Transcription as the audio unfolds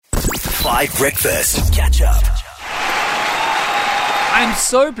5 Breakfast. Catch up. I'm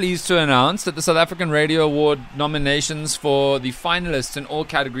so pleased to announce that the South African Radio Award nominations for the finalists in all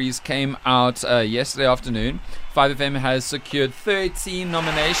categories came out yesterday afternoon. 5FM has secured 13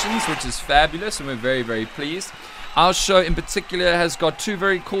 nominations, which is fabulous, and we're very, very pleased. Our show in particular has got two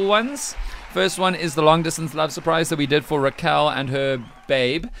very cool ones. First one is the long distance love surprise that we did for Raquel and her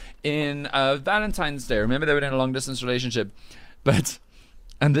babe in Valentine's Day. Remember, they were in a long distance relationship. But,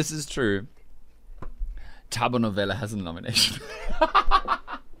 and this is true, Thabonovela has a nomination.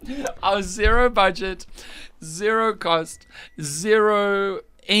 Our zero budget, zero cost, zero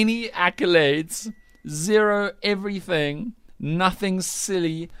any accolades, zero everything, nothing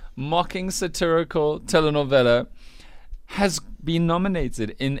silly, mocking satirical telenovela has been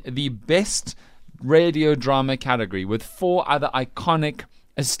nominated in the best radio drama category with 4 other iconic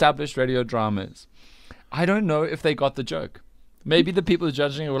established radio dramas. I don't know if they got the joke. Maybe the people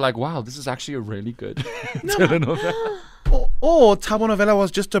judging it were like, wow, this is actually a really good telenovela. Or Thabonovela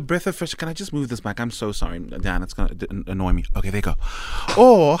was just a breath of fresh. Can I just move this back? I'm so sorry, Dan. It's going to annoy me. Okay, there you go.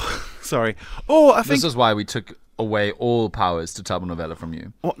 Or, sorry. Or I think... This is why we took away all powers to Thabonovela from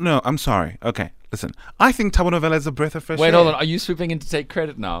you. Oh, no, I'm sorry. Okay, listen. I think Thabonovela is a breath of fresh air. Wait, hold on. Are you swooping in to take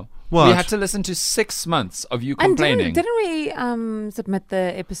credit now? What? We had to listen to 6 months of you complaining. And didn't we submit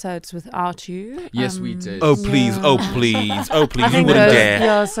the episodes without you? Yes, we did. Oh, please. Yeah. Oh, please. Oh, please. I You think wouldn't those- dare.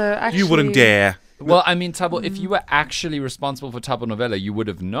 Yeah, so actually, You wouldn't dare. Well, I mean, Thabo, if you were actually responsible for Thabonovela, you would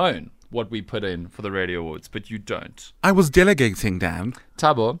have known what we put in for the Radio Awards, but you don't. I was delegating, Dan.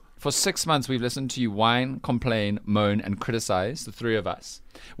 Thabo, for 6 months, we've listened to you whine, complain, moan, and criticize, the three of us.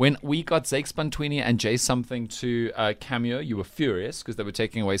 When we got Zakes Bantwini and Jay Something to Cameo, you were furious because they were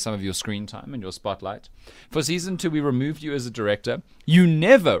taking away some of your screen time and your spotlight. For season 2, we removed you as a director. You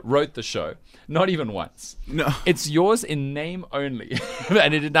never wrote the show, not even once. No. It's yours in name only,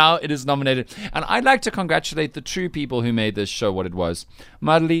 and now it is nominated. And I'd like to congratulate the true people who made this show what it was: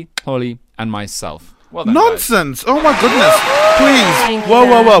 Madly, Holly, and myself. Well done, guys. Nonsense. Oh, my goodness. Thank Please. you, Whoa,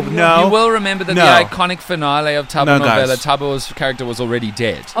 whoa, whoa. Dan. No. You will remember that No. the iconic finale of No, Thabonovela, guys. Thabo's character was already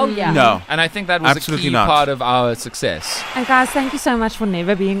dead. Oh, yeah. No. And I think that was Absolutely a key not. part of our success. And guys, thank you so much for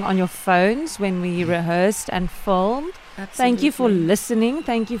never being on your phones when we rehearsed and filmed. Thank you for listening.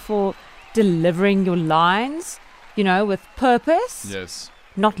 Thank you for delivering your lines, with purpose, Yes.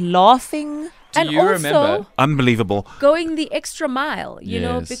 not laughing. Do And you also- remember? Unbelievable. Going the extra mile,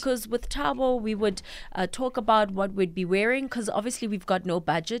 Yes. because with Thabo, we would talk about what we'd be wearing, because obviously we've got no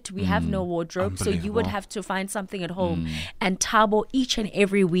budget. We have no wardrobe. So you would Unbelievable. have to find something at home. And Thabo, each and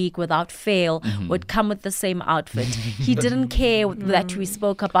every week, without fail, would come with the same outfit. He didn't care that we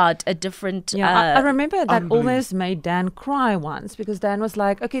spoke about a different... Yeah, I remember that almost made Dan cry once because Dan was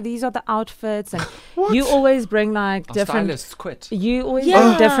like, okay, these are the outfits. And you always bring like Our different... stylists quit. You always Yeah.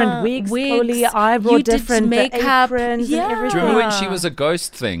 bring different wigs. Chloe, I brought You did different makeup. aprons Yeah. and everything. Do you remember when she was a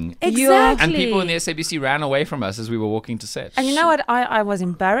ghost thing? Exactly. And people in the SABC ran away from us as we were walking to set. And you know what? I was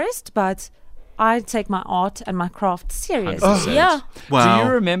embarrassed, but I take my art and my craft seriously. 100%. Yeah. Wow. Do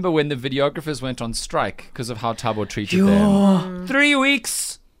you remember when the videographers went on strike because of how Thabo treated them? 3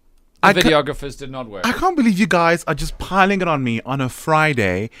 weeks. The I ca- videographers did not work. I can't believe you guys are just piling it on me on a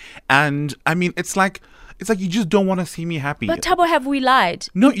Friday. And, I mean, it's like you just don't want to see me happy. But Thabo, have we lied?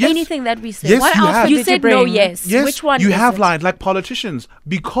 No, In yes. anything that we said. Yes, What you outfit have. You Did you said no, bring? yes. Yes, Which one you is have it? lied like politicians,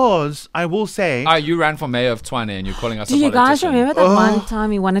 because I will say... You ran for mayor of Tshwane and you're calling us Do a you guys politician. remember that one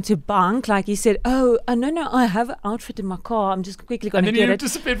time he wanted to bunk? Like he said, no, I have an outfit in my car. I'm just quickly going And to then get you it.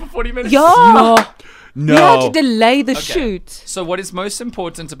 disappeared for 40 minutes. Yeah. no. You had to delay the Okay. shoot. So what is most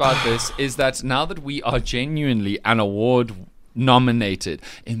important about this is that now that we are genuinely an award nominated,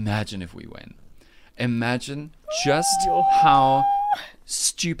 imagine if we win. Imagine just how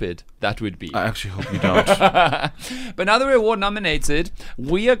stupid that would be. I actually hope you don't. But now that we're award nominated,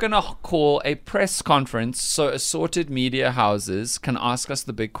 we are going to call a press conference so assorted media houses can ask us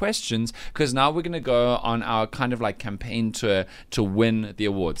the big questions, because now we're going to go on our kind of like campaign tour to win the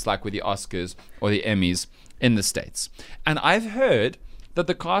awards, like with the Oscars or the Emmys in the States. And I've heard that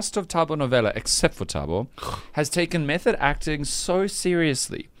the cast of Thabonovela, except for Thabo, has taken method acting so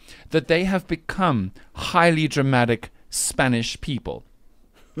seriously that they have become highly dramatic Spanish people.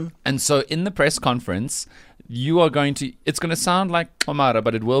 And so in the press conference, it's going to sound like Clamara,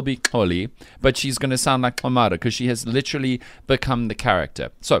 but it will be Kholi, but she's going to sound like Clamara because she has literally become the character.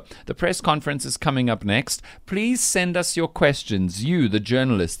 So the press conference is coming up next. Please send us your questions, you, the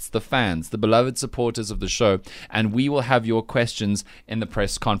journalists, the fans, the beloved supporters of the show, and we will have your questions in the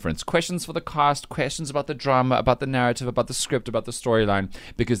press conference. Questions for the cast, questions about the drama, about the narrative, about the script, about the storyline,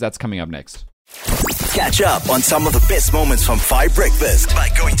 because that's coming up next. Catch up on some of the best moments from 5 Breakfast by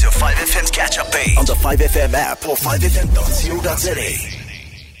going to 5FM's catch-up page on the 5FM app or 5FM.co.za.